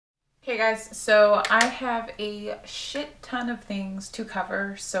Hey guys, so I have a shit ton of things to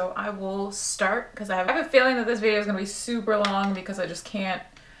cover, so I will start because I have a feeling that this video is going to be super long because I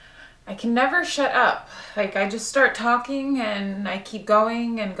can never shut up. Like, I just start talking and I keep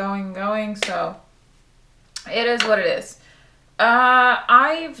going and going, so it is what it is.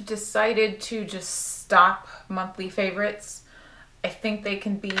 I've decided to just stop monthly favorites. I think they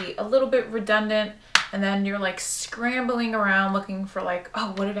can be a little bit redundant, and then you're like scrambling around looking for like,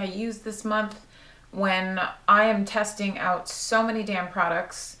 oh, what did I use this month? When I am testing out so many damn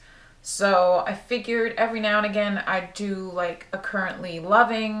products. So I figured every now and again I'd do like a currently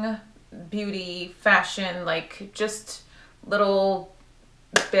loving, beauty, fashion, like just little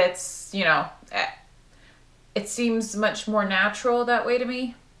bits, you know. It seems much more natural that way to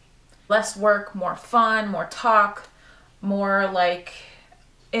me. Less work, more fun, more talk, more like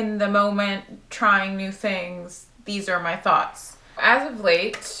in the moment, trying new things. These are my thoughts. As of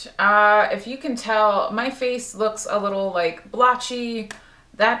late, if you can tell, my face looks a little like blotchy.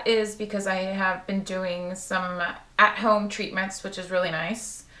 That is because I have been doing some at-home treatments, which is really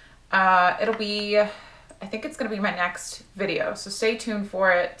nice. It'll be, I think it's gonna be my next video, so stay tuned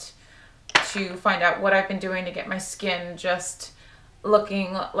for it to find out what I've been doing to get my skin just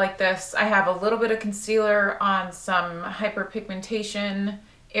looking like this. I have a little bit of concealer on some hyperpigmentation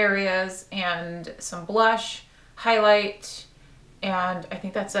areas and some blush, highlight, and I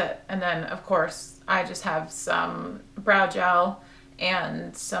think that's it. And then of course I just have some brow gel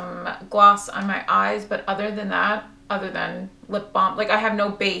and some gloss on my eyes, but other than that, other than lip balm, like I have no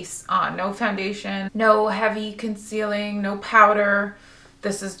base on, no foundation, no heavy concealing, no powder.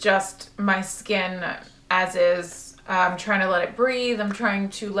 This is just my skin as is. I'm trying to let it breathe. I'm trying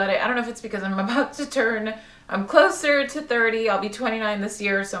to let it, I don't know if it's because I'm about to turn, I'm closer to 30. I'll be 29 this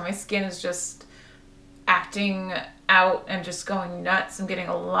year, so my skin is just acting out and just going nuts. I'm getting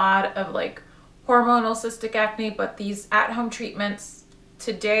a lot of like hormonal cystic acne, but these at-home treatments,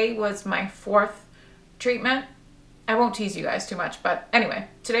 today was my 4th treatment. I won't tease you guys too much, but anyway,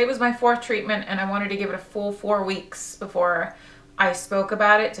 today was my 4th treatment and I wanted to give it a full 4 weeks before I spoke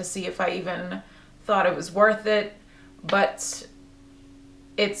about it to see if I even thought it was worth it, but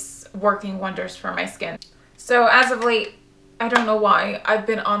it's working wonders for my skin. So as of late, I don't know why, I've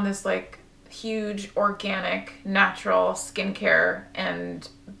been on this like huge organic natural skincare and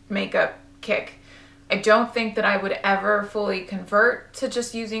makeup kick. I don't think that I would ever fully convert to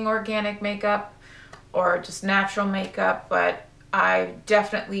just using organic makeup or just natural makeup, but I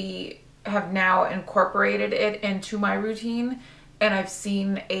definitely have now incorporated it into my routine, and I've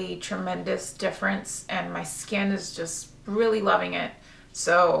seen a tremendous difference and my skin is just really loving it.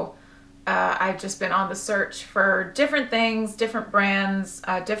 So I've just been on the search for different things, different brands,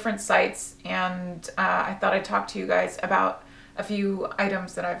 different sites, and I thought I'd talk to you guys about a few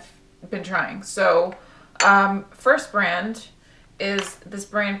items that I've been trying. So first brand is this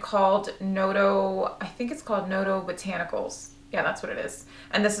brand called Noto, I think it's called Noto Botanicals. Yeah, that's what it is.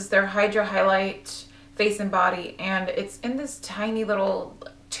 And this is their Hydra Highlight Face and Body, and it's in this tiny little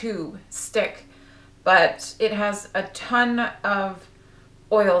tube stick, but it has a ton of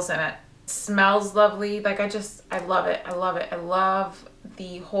oils in it. Smells lovely. Like I love it. I love it. I love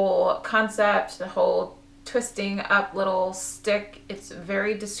the whole concept, the whole twisting up little stick. It's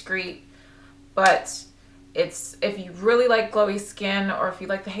very discreet, but it's, if you really like glowy skin or if you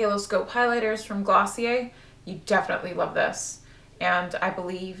like the Haloscope highlighters from Glossier, you definitely love this. And I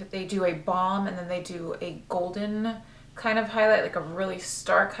believe they do a balm and then they do a golden kind of highlight, like a really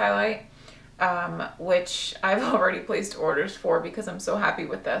stark highlight, which I've already placed orders for because I'm so happy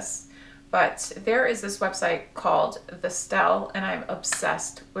with this. But there is this website called The Stell, and I'm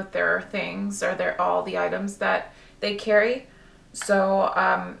obsessed with their things, or all the items that they carry. So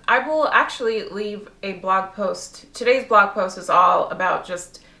I will actually leave a blog post. Today's blog post is all about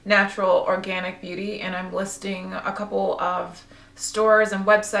just natural organic beauty, and I'm listing a couple of stores and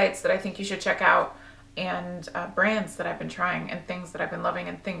websites that I think you should check out, and brands that I've been trying and things that I've been loving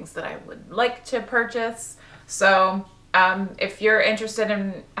and things that I would like to purchase. So if you're interested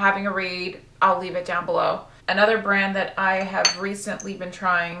in having a read, I'll leave it down below. Another brand that I have recently been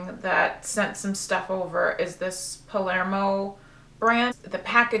trying that sent some stuff over is this Palermo brand. The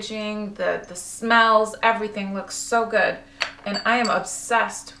packaging, the smells, everything looks so good, and I am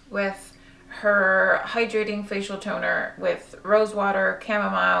obsessed with her hydrating facial toner with rose water,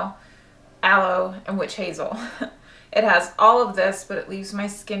 chamomile, aloe, and witch hazel. It has all of this, but it leaves my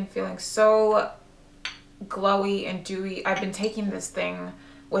skin feeling so glowy and dewy. I've been taking this thing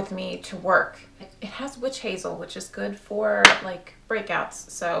with me to work. It has witch hazel, which is good for like breakouts,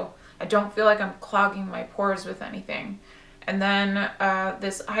 so I don't feel like I'm clogging my pores with anything. And then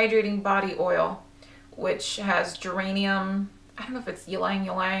this hydrating body oil, which has geranium, I don't know if it's ylang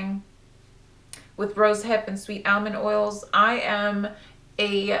ylang, with rose hip and sweet almond oils. I am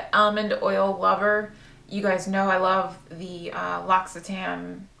a almond oil lover. You guys know I love the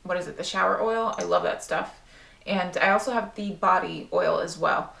L'Occitane, what is it, the shower oil? I love that stuff. And I also have the body oil as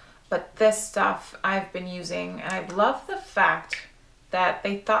well. But this stuff I've been using, and I love the fact that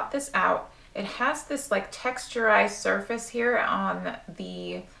they thought this out. It has this like texturized surface here on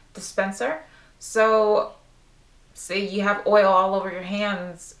the dispenser. So say you have oil all over your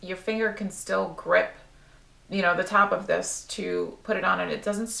hands, your finger can still grip, you know, the top of this to put it on, and it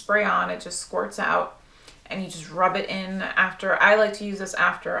doesn't spray on, it just squirts out, and you just rub it in after. I like to use this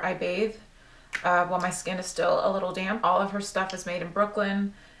after I bathe while my skin is still a little damp. All of her stuff is made in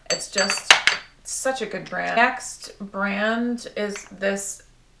Brooklyn. It's just such a good brand. Next brand is this,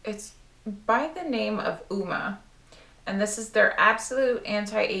 it's by the name of Uma, and this is their Absolute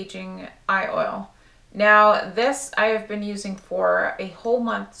Anti-Aging Eye Oil. Now this I have been using for a whole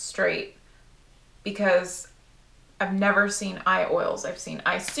month straight because I've never seen eye oils. I've seen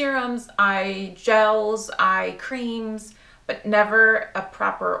eye serums, eye gels, eye creams, but never a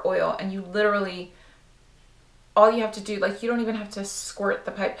proper oil. And you literally, all you have to do, like you don't even have to squirt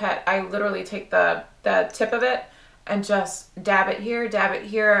the pipette. I literally take the tip of it and just dab it here,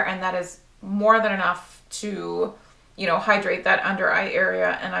 and that is more than enough to, you know, hydrate that under eye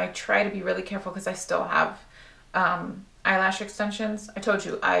area. And I try to be really careful because I still have eyelash extensions. I told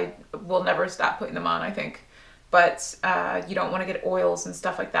you I will never stop putting them on, I think. But you don't want to get oils and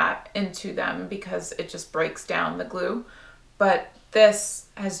stuff like that into them because it just breaks down the glue. But this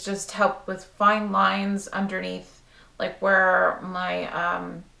has just helped with fine lines underneath, like where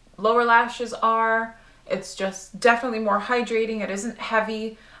my lower lashes are. It's just definitely more hydrating. It isn't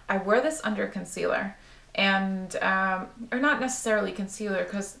heavy. I wear this under concealer, and or not necessarily concealer,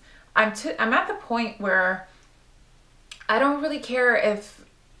 because I'm at the point where I don't really care if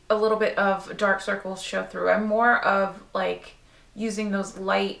a little bit of dark circles show through. I'm more of like using those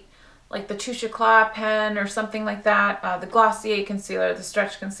light, like the Touche Éclat pen or something like that. The Glossier concealer, the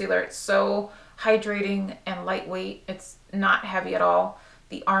stretch concealer. It's so hydrating and lightweight. It's not heavy at all.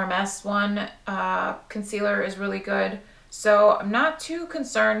 The RMS one concealer is really good. So I'm not too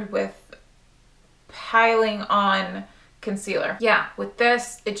concerned with piling on concealer. Yeah, with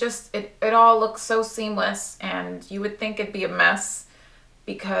this, it all looks so seamless, and you would think it'd be a mess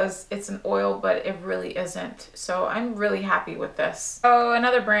because it's an oil, but it really isn't. So I'm really happy with this. Oh,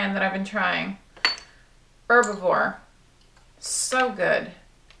 another brand that I've been trying, Herbivore. So good.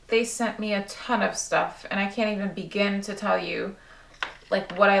 They sent me a ton of stuff, and I can't even begin to tell you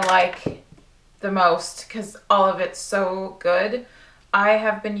like what I like the most because all of it's so good. I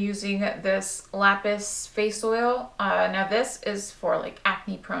have been using this Lapis face oil. Now this is for like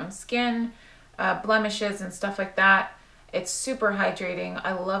acne prone skin, blemishes and stuff like that. It's super hydrating.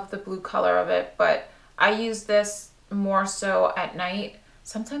 I love the blue color of it, but I use this more so at night.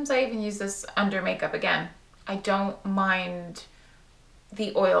 Sometimes I even use this under makeup. Again, I don't mind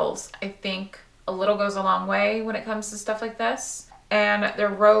the oils. I think a little goes a long way when it comes to stuff like this. And their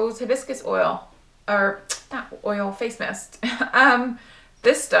rose hibiscus oil, or not oil, face mist.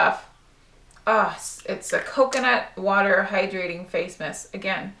 This stuff, it's a coconut water hydrating face mist.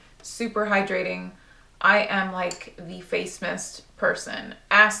 Again, super hydrating. I am like the face mist person.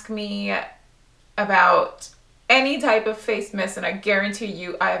 Ask me about any type of face mist and I guarantee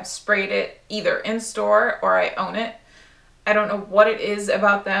you I have sprayed it either in store or I own it. I don't know what it is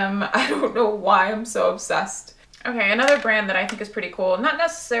about them. I don't know why I'm so obsessed. Okay, another brand that I think is pretty cool. Not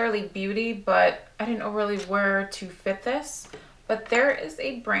necessarily beauty, but I didn't know really where to fit this. But there is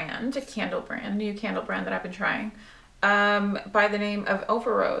a brand, a candle brand, new candle brand that I've been trying by the name of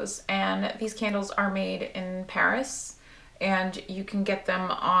Overrose. And these candles are made in Paris, and you can get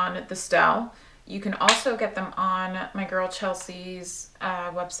them on the Stell. You can also get them on my girl Chelsea's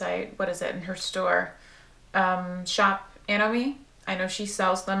website. What is it? In her store. Shop Anomy. I know she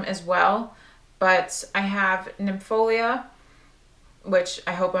sells them as well. But I have Nympholia, which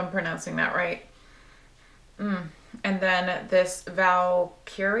I hope I'm pronouncing that right. And then this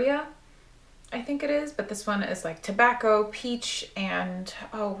Valkyria, I think it is. But this one is like tobacco, peach, and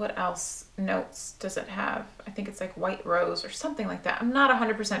oh, what else notes does it have? I think it's like white rose or something like that. I'm not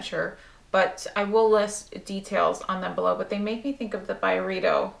 100% sure, but I will list details on them below. But they make me think of the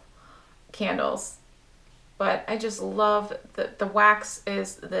Byredo candles. But I just love the wax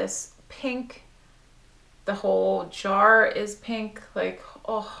is this pink. The whole jar is pink. Like,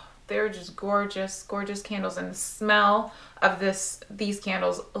 oh, they're just gorgeous, gorgeous candles. And the smell of these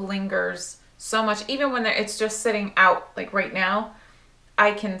candles lingers so much. Even when it's just sitting out, like right now,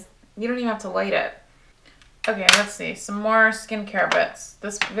 you don't even have to light it. Okay, let's see. Some more skincare bits.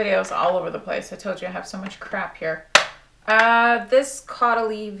 This video is all over the place. I told you I have so much crap here. This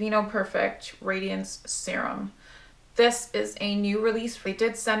Caudalie Vino Perfect Radiance Serum. This is a new release. They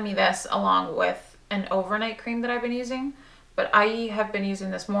did send me this along with an overnight cream that I've been using, but I have been using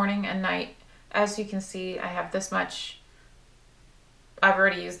this morning and night. As you can see, I have this much. I've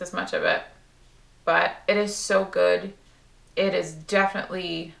already used this much of it, but it is so good. It is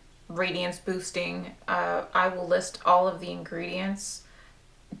definitely radiance boosting. I will list all of the ingredients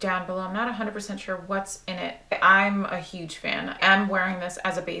down below. I'm not 100% sure what's in it. I'm a huge fan. I'm wearing this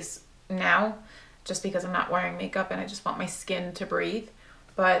as a base now just because I'm not wearing makeup and I just want my skin to breathe.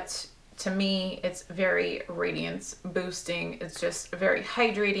 But to me, it's very radiance boosting. It's just very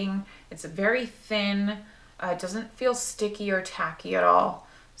hydrating. It's very thin. It doesn't feel sticky or tacky at all.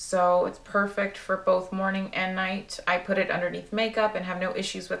 So it's perfect for both morning and night. I put it underneath makeup and have no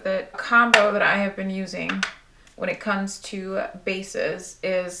issues with it. A combo that I have been using when it comes to bases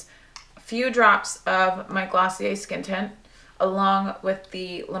is a few drops of my Glossier skin tint along with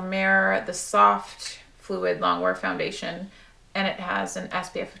the La Mer, the Soft Fluid Longwear Foundation, and it has an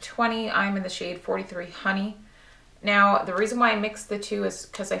SPF of 20. I'm in the shade 43 Honey. Now, the reason why I mix the two is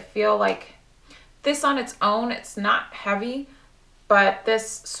because I feel like this on its own, it's not heavy, but this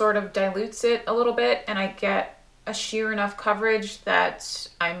sort of dilutes it a little bit and I get a sheer enough coverage that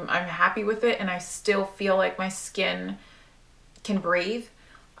I'm happy with it and I still feel like my skin can breathe.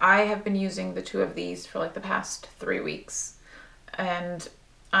 I have been using the two of these for like the past 3 weeks and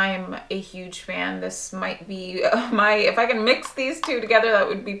I'm a huge fan. This might be if I can mix these two together, that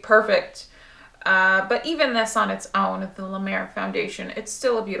would be perfect. But even this on its own, the La Mer foundation, it's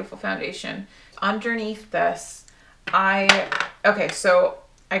still a beautiful foundation. Underneath this, okay, so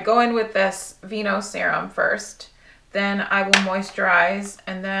I go in with this Vino serum first, then I will moisturize,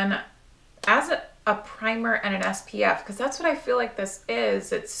 and then as a primer and an SPF, because that's what I feel like this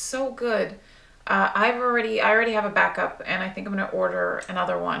is. It's so good. I already have a backup, and I think I'm going to order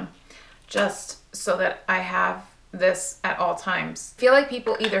another one just so that I have this at all times. I feel like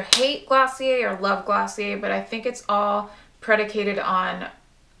people either hate Glossier or love Glossier, but I think it's all predicated on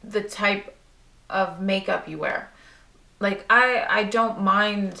the type of makeup you wear. Like I don't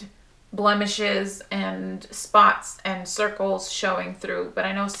mind blemishes and spots and circles showing through, but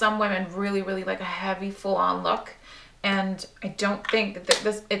I know some women really like a heavy full-on look, and I don't think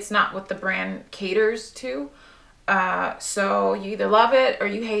that it's not what the brand caters to. So you either love it or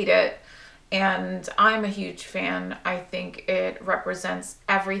you hate it, and I'm a huge fan. I think it represents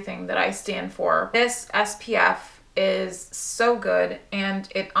everything that I stand for. This SPF is so good, and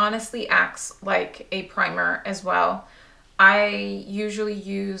it honestly acts like a primer as well. I usually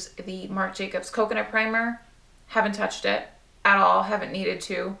use the Marc Jacobs Coconut Primer. Haven't touched it at all, haven't needed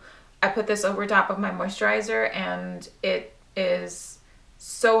to. I put this over top of my moisturizer and it is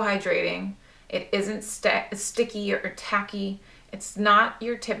so hydrating. It isn't sticky or tacky. It's not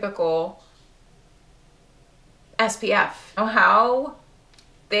your typical SPF. I don't know how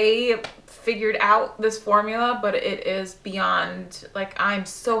they figured out this formula, but it is beyond, like, I'm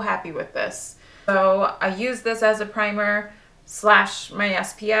so happy with this. So I use this as a primer / my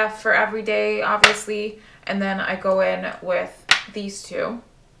SPF for every day, obviously, and then I go in with these two.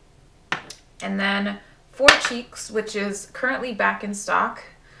 And then for cheeks, which is currently back in stock,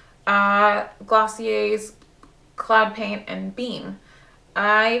 Glossier's Cloud Paint and Beam.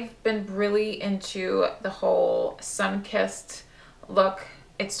 I've been really into the whole sun-kissed look.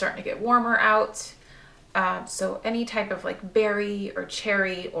 It's starting to get warmer out, so any type of like berry or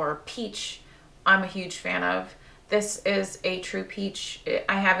cherry or peach, I'm a huge fan of. This is a true peach.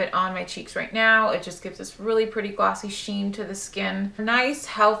 I have it on my cheeks right now. It just gives this really pretty glossy sheen to the skin. Nice,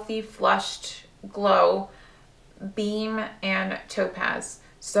 healthy, flushed glow. Beam and Topaz.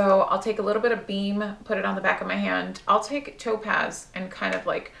 So I'll take a little bit of Beam, put it on the back of my hand. I'll take Topaz and kind of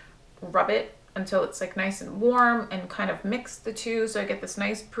like rub it until it's like nice and warm and kind of mix the two so I get this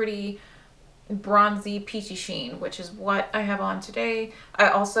nice pretty bronzy peachy sheen, which is what I have on today. I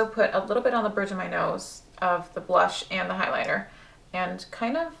also put a little bit on the bridge of my nose of the blush and the highlighter and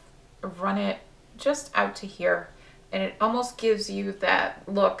kind of run it just out to here, and it almost gives you that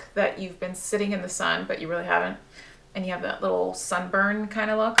look that you've been sitting in the sun but you really haven't, and you have that little sunburn kind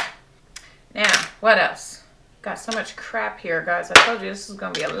of look. Now, what else? Got so much crap here, guys. I told you this is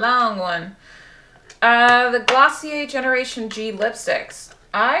gonna be a long one. The Glossier Generation G lipsticks.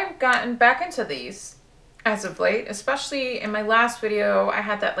 I've gotten back into these as of late, especially in my last video. I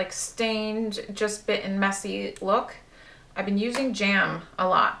had that like stained, just bitten messy look. I've been using Jam a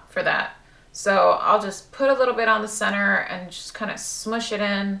lot for that. So I'll just put a little bit on the center and just kind of smush it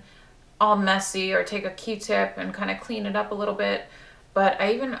in all messy, or take a Q-tip and kind of clean it up a little bit. But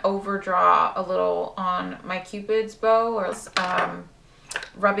I even overdraw a little on my Cupid's bow, or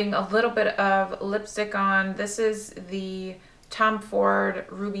rubbing a little bit of lipstick on. This is the Tom Ford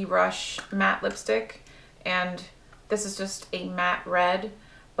Ruby Rush matte lipstick, and this is just a matte red,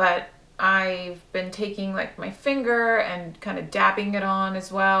 but I've been taking like my finger and kind of dabbing it on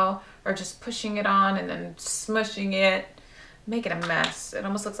as well, or just pushing it on and then smushing it, making a mess. It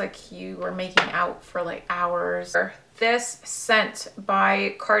almost looks like you were making out for like hours. This scent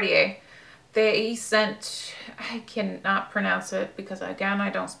by Cartier. They sent, I cannot pronounce it because again, I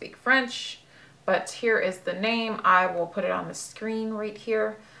don't speak French, but here is the name. I will put it on the screen right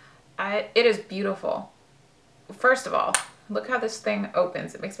here. It is beautiful. First of all, look how this thing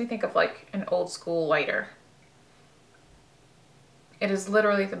opens. It makes me think of like an old school lighter. It is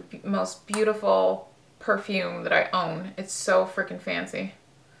literally the most beautiful perfume that I own. It's so freaking fancy.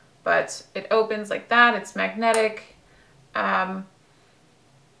 But it opens like that. It's magnetic.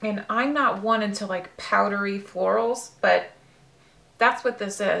 And I'm not one into like powdery florals, but that's what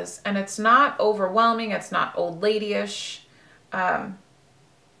this is. And it's not overwhelming. It's not old lady-ish.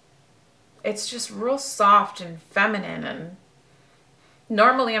 It's just real soft and feminine. And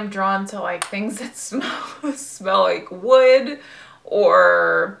normally I'm drawn to like things that smell like wood,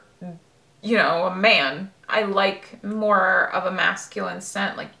 or, you know, a man. I like more of a masculine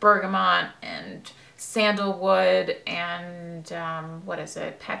scent like bergamot and sandalwood and what is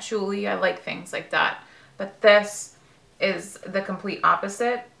it, patchouli. I like things like that, but this is the complete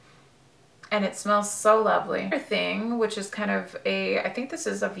opposite, and it smells so lovely. Another thing, which is kind of I think this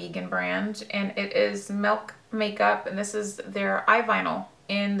is a vegan brand, and it is Milk Makeup, and this is their eye vinyl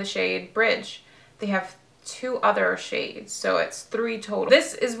in the shade Bridge. They have 2 other shades, so it's 3 total.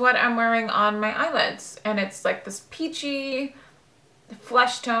 This is what I'm wearing on my eyelids, and it's like this peachy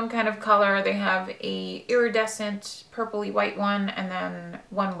flesh tone kind of color. They have a iridescent purpley white one, and then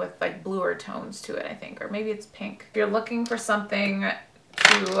one with like bluer tones to it, I think, or maybe it's pink. If you're looking for something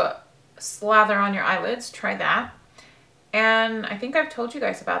to slather on your eyelids, try that. And I think I've told you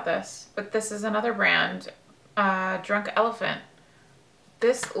guys about this, but this is another brand, Drunk Elephant.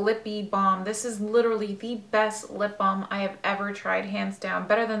 This lippy balm, this is literally the best lip balm I have ever tried, hands down.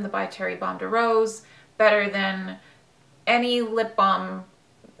 Better than the By Terry Balm de Rose, better than any lip balm,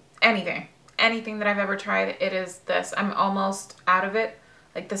 anything that I've ever tried. It is this. I'm almost out of it.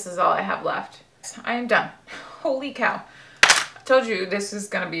 Like, this is all I have left. I am done. Holy cow. I told you this is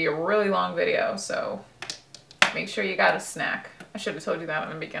gonna be a really long video, so make sure you got a snack. I should have told you that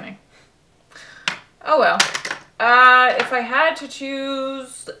in the beginning. Oh well. If I had to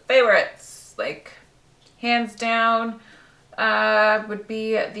choose favorites, like hands down, would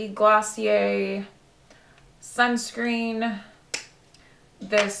be the Glossier sunscreen,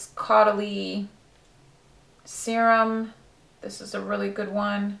 this Caudalie serum. This is a really good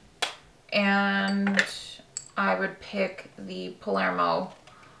one. And I would pick the Palermo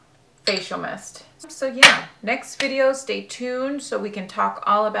facial mist. So yeah, next video, stay tuned so we can talk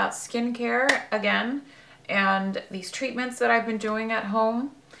all about skincare again and these treatments that I've been doing at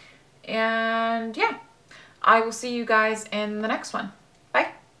home. And yeah, I will see you guys in the next one.